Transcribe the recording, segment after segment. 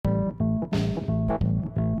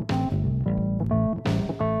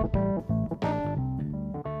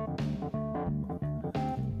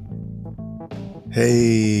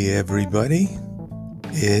Hey everybody,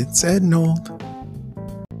 it's Ednold.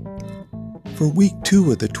 For week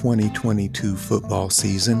 2 of the 2022 football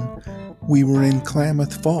season, we were in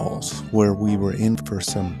Klamath Falls, where we were in for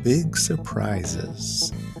some big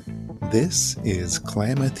surprises. This is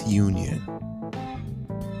Klamath Union.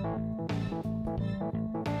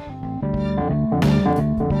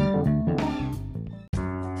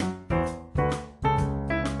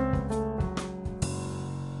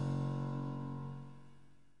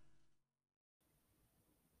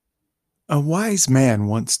 A wise man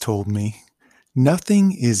once told me,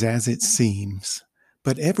 "Nothing is as it seems,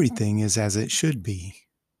 but everything is as it should be."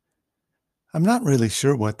 I'm not really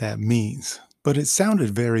sure what that means, but it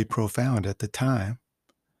sounded very profound at the time.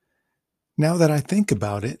 Now that I think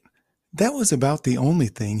about it, that was about the only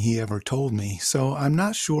thing he ever told me, so I'm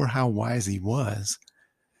not sure how wise he was.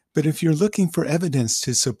 But if you're looking for evidence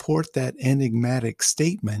to support that enigmatic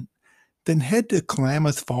statement, then head to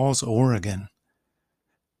Klamath Falls, Oregon.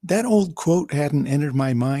 That old quote hadn't entered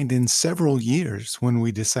my mind in several years when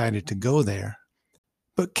we decided to go there.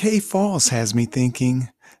 But K Falls has me thinking,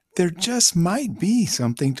 there just might be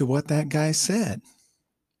something to what that guy said.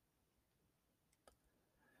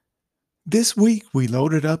 This week we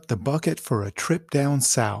loaded up the bucket for a trip down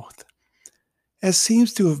south. As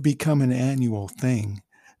seems to have become an annual thing,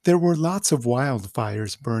 there were lots of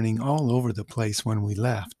wildfires burning all over the place when we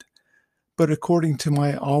left. But according to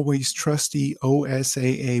my always trusty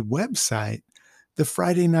OSAA website, the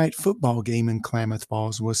Friday night football game in Klamath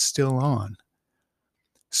Falls was still on.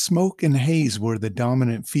 Smoke and haze were the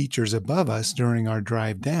dominant features above us during our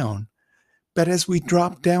drive down, but as we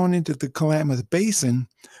dropped down into the Klamath Basin,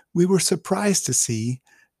 we were surprised to see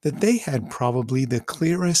that they had probably the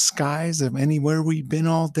clearest skies of anywhere we'd been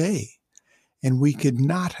all day, and we could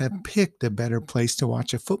not have picked a better place to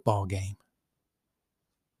watch a football game.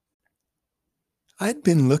 I'd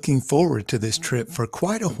been looking forward to this trip for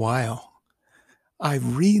quite a while. I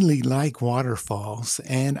really like waterfalls,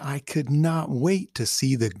 and I could not wait to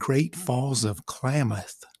see the Great Falls of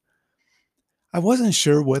Klamath. I wasn't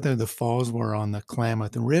sure whether the falls were on the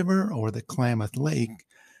Klamath River or the Klamath Lake,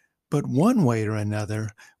 but one way or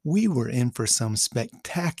another, we were in for some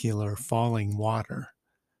spectacular falling water.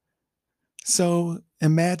 So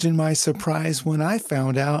imagine my surprise when I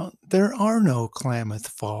found out there are no Klamath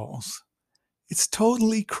Falls. It's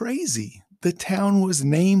totally crazy. The town was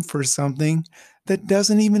named for something that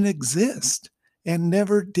doesn't even exist and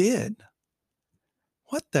never did.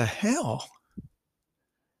 What the hell?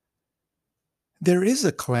 There is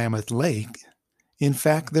a Klamath Lake. In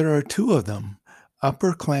fact, there are two of them.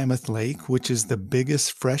 Upper Klamath Lake, which is the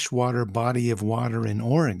biggest freshwater body of water in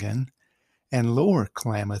Oregon, and Lower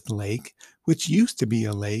Klamath Lake, which used to be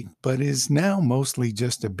a lake but is now mostly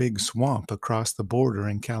just a big swamp across the border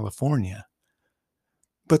in California.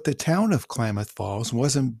 But the town of Klamath Falls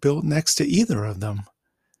wasn't built next to either of them.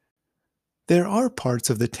 There are parts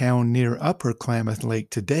of the town near Upper Klamath Lake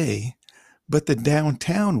today, but the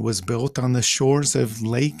downtown was built on the shores of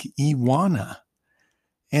Lake Ewanna.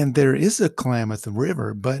 And there is a Klamath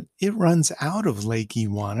River, but it runs out of Lake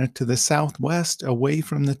Ewanna to the southwest away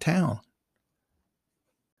from the town.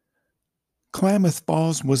 Klamath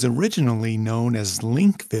Falls was originally known as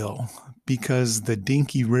Linkville because the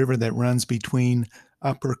dinky river that runs between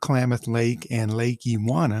Upper Klamath Lake and Lake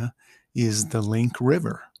Ewanna is the Link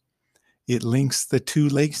River. It links the two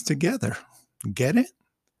lakes together. Get it?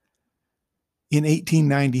 In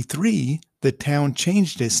 1893, the town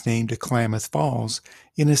changed its name to Klamath Falls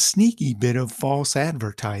in a sneaky bit of false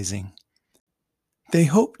advertising. They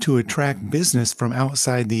hoped to attract business from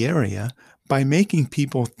outside the area by making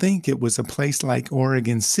people think it was a place like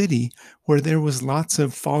Oregon City where there was lots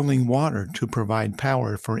of falling water to provide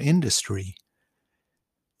power for industry.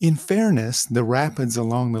 In fairness, the rapids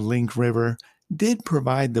along the Link River did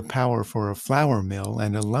provide the power for a flour mill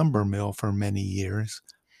and a lumber mill for many years,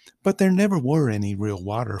 but there never were any real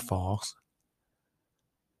waterfalls.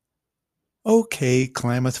 Okay,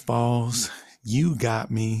 Klamath Falls, you got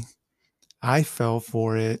me. I fell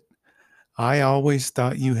for it. I always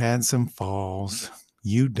thought you had some falls.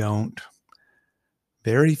 You don't.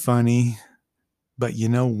 Very funny. But you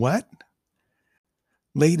know what?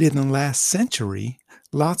 Late in the last century,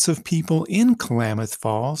 lots of people in Klamath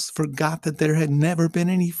Falls forgot that there had never been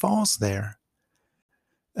any falls there.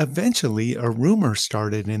 Eventually, a rumor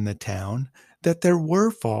started in the town that there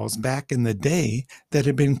were falls back in the day that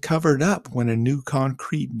had been covered up when a new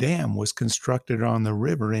concrete dam was constructed on the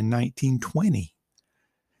river in 1920.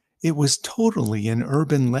 It was totally an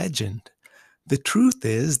urban legend. The truth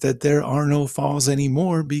is that there are no falls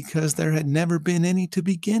anymore because there had never been any to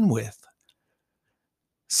begin with.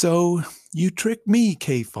 So you tricked me,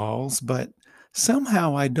 K Falls, but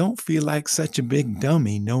somehow I don't feel like such a big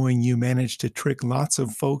dummy knowing you managed to trick lots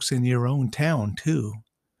of folks in your own town, too.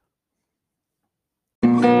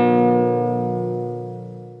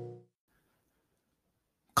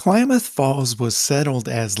 Klamath Falls was settled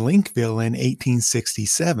as Linkville in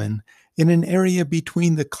 1867 in an area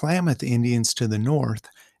between the Klamath Indians to the north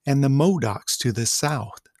and the Modocs to the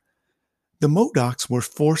south. The Modocs were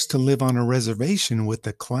forced to live on a reservation with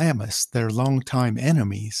the Klamaths, their longtime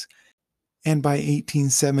enemies, and by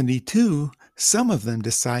 1872, some of them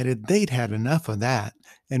decided they'd had enough of that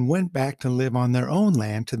and went back to live on their own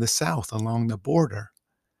land to the south along the border.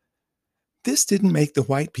 This didn't make the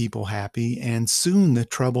white people happy, and soon the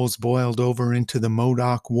troubles boiled over into the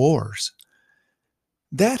Modoc Wars.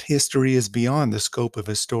 That history is beyond the scope of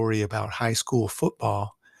a story about high school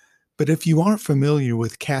football, but if you aren't familiar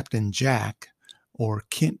with Captain Jack, or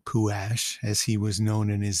Kint Puash as he was known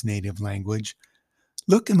in his native language,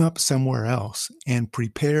 look him up somewhere else and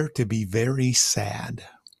prepare to be very sad.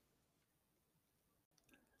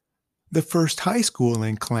 The first high school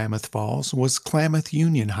in Klamath Falls was Klamath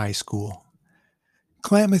Union High School.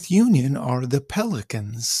 Klamath Union are the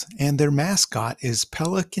Pelicans, and their mascot is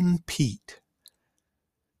Pelican Pete.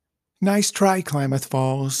 Nice try, Klamath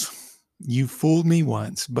Falls. You fooled me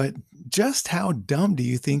once, but just how dumb do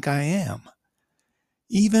you think I am?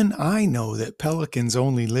 Even I know that pelicans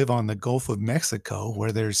only live on the Gulf of Mexico,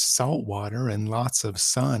 where there's salt water and lots of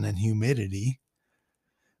sun and humidity.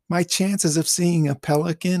 My chances of seeing a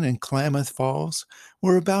pelican in Klamath Falls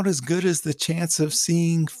were about as good as the chance of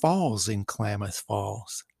seeing falls in Klamath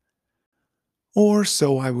Falls. Or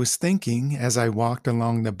so I was thinking as I walked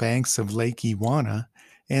along the banks of Lake Ewanna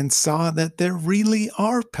and saw that there really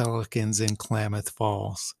are pelicans in Klamath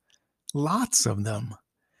Falls. Lots of them.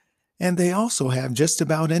 And they also have just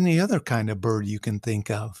about any other kind of bird you can think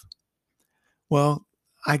of. Well,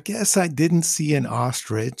 I guess I didn't see an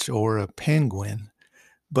ostrich or a penguin,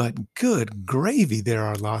 but good gravy, there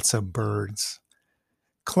are lots of birds.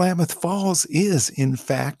 Klamath Falls is, in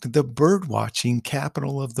fact, the birdwatching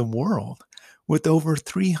capital of the world, with over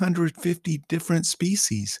 350 different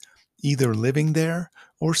species, either living there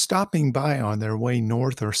or stopping by on their way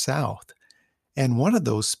north or south. And one of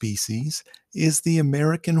those species is the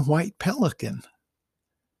American white pelican.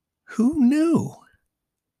 Who knew?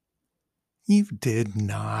 You did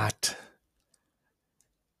not.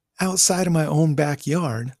 Outside of my own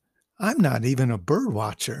backyard, I'm not even a bird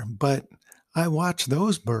watcher, but I watch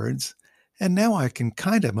those birds, and now I can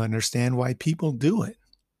kind of understand why people do it.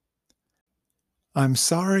 I'm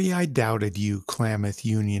sorry I doubted you, Klamath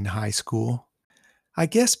Union High School. I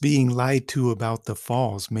guess being lied to about the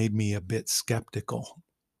falls made me a bit skeptical.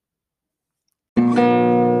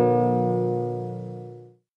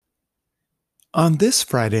 On this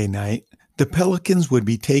Friday night, the Pelicans would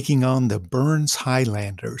be taking on the Burns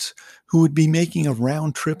Highlanders, who would be making a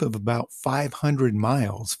round trip of about 500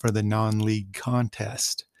 miles for the non-league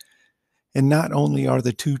contest. And not only are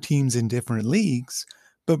the two teams in different leagues,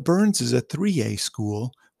 but Burns is a 3A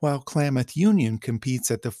school, while Klamath Union competes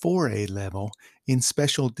at the 4A level in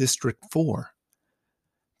Special District 4.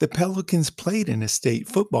 The Pelicans played in a state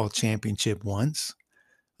football championship once.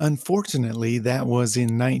 Unfortunately, that was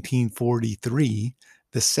in 1943,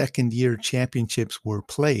 the second year championships were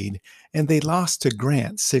played, and they lost to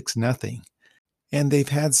Grant 6-0. And they've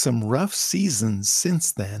had some rough seasons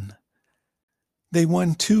since then. They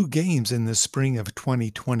won 2 games in the spring of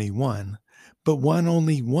 2021, but won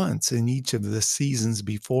only once in each of the seasons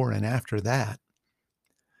before and after that.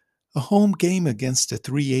 A home game against a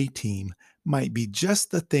 3A team might be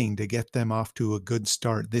just the thing to get them off to a good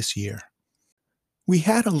start this year. We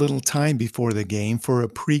had a little time before the game for a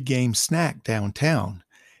pre-game snack downtown,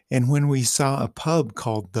 and when we saw a pub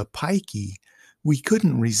called the Pikey, we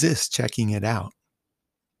couldn't resist checking it out.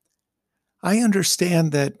 I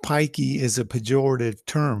understand that pikey is a pejorative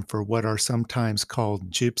term for what are sometimes called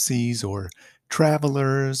gypsies or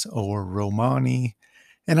travelers or Romani,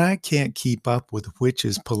 and I can't keep up with which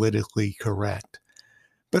is politically correct.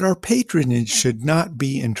 But our patronage should not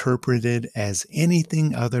be interpreted as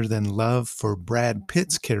anything other than love for Brad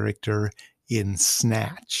Pitt's character in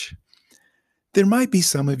Snatch. There might be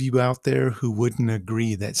some of you out there who wouldn't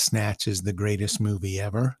agree that Snatch is the greatest movie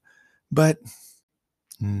ever, but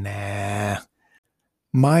nah.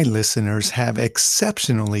 My listeners have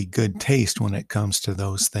exceptionally good taste when it comes to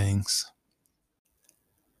those things.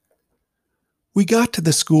 We got to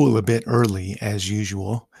the school a bit early, as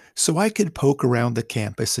usual, so I could poke around the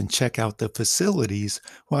campus and check out the facilities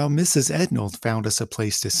while Mrs. Ednold found us a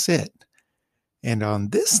place to sit. And on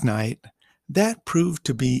this night, That proved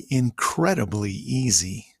to be incredibly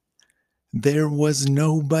easy. There was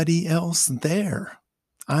nobody else there.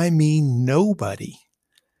 I mean, nobody.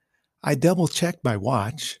 I double checked my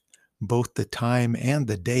watch, both the time and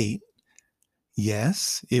the date.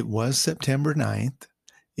 Yes, it was September 9th.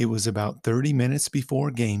 It was about 30 minutes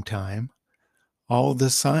before game time. All the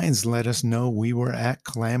signs let us know we were at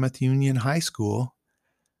Klamath Union High School,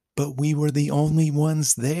 but we were the only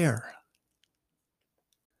ones there.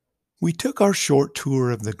 We took our short tour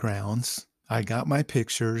of the grounds. I got my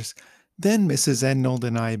pictures. Then Mrs. Ednold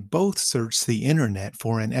and I both searched the internet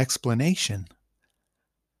for an explanation.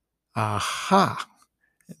 Aha!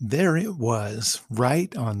 There it was,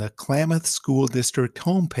 right on the Klamath School District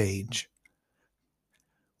homepage.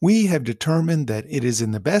 We have determined that it is in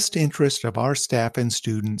the best interest of our staff and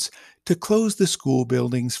students to close the school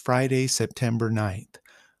buildings Friday, September 9th.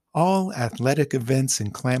 All athletic events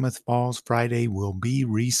in Klamath Falls Friday will be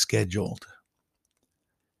rescheduled.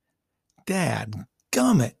 Dad,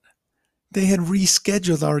 gummit! They had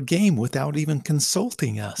rescheduled our game without even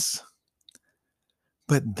consulting us.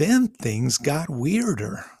 But then things got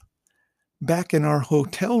weirder. Back in our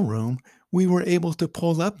hotel room, we were able to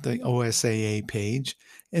pull up the OSAA page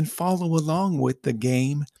and follow along with the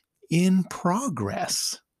game in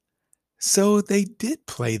progress. So they did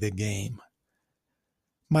play the game.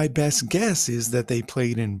 My best guess is that they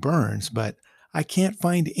played in Burns, but I can't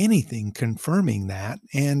find anything confirming that,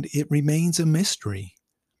 and it remains a mystery.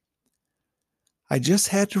 I just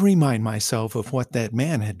had to remind myself of what that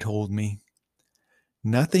man had told me.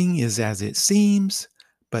 Nothing is as it seems,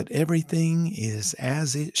 but everything is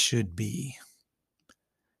as it should be.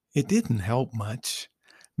 It didn't help much.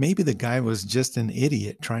 Maybe the guy was just an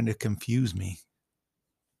idiot trying to confuse me.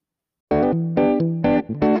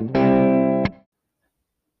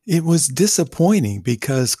 It was disappointing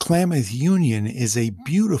because Klamath Union is a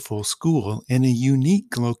beautiful school in a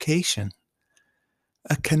unique location.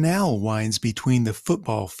 A canal winds between the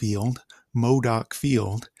football field, Modoc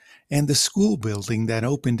Field, and the school building that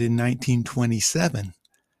opened in 1927.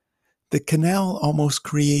 The canal almost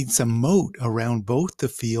creates a moat around both the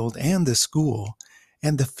field and the school,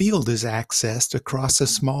 and the field is accessed across a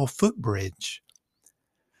small footbridge.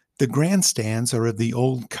 The grandstands are of the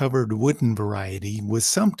old covered wooden variety with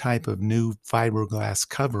some type of new fiberglass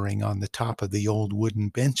covering on the top of the old wooden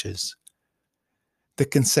benches. The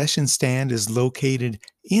concession stand is located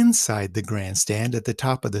inside the grandstand at the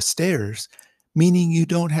top of the stairs, meaning you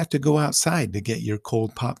don't have to go outside to get your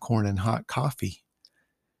cold popcorn and hot coffee.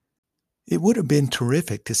 It would have been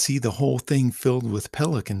terrific to see the whole thing filled with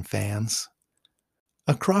Pelican fans.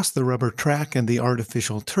 Across the rubber track and the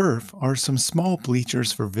artificial turf are some small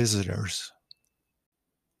bleachers for visitors.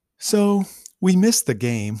 So, we missed the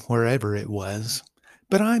game wherever it was,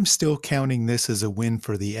 but I'm still counting this as a win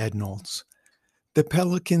for the Ednolds. The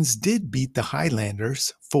Pelicans did beat the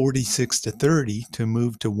Highlanders 46-30 to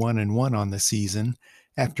move to 1-1 on the season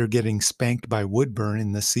after getting spanked by Woodburn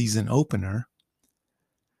in the season opener.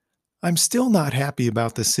 I'm still not happy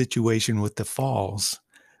about the situation with the Falls,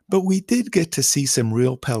 but we did get to see some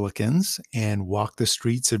real pelicans and walk the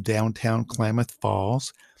streets of downtown Klamath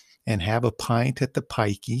Falls and have a pint at the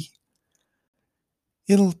Pikey.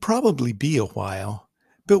 It'll probably be a while,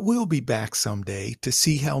 but we'll be back someday to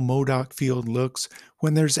see how Modoc Field looks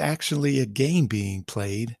when there's actually a game being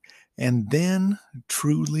played, and then,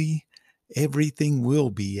 truly, everything will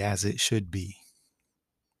be as it should be.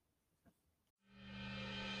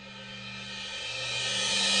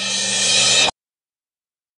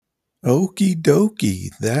 Okie dokie,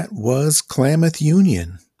 that was Klamath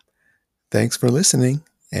Union. Thanks for listening,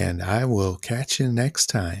 and I will catch you next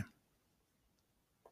time.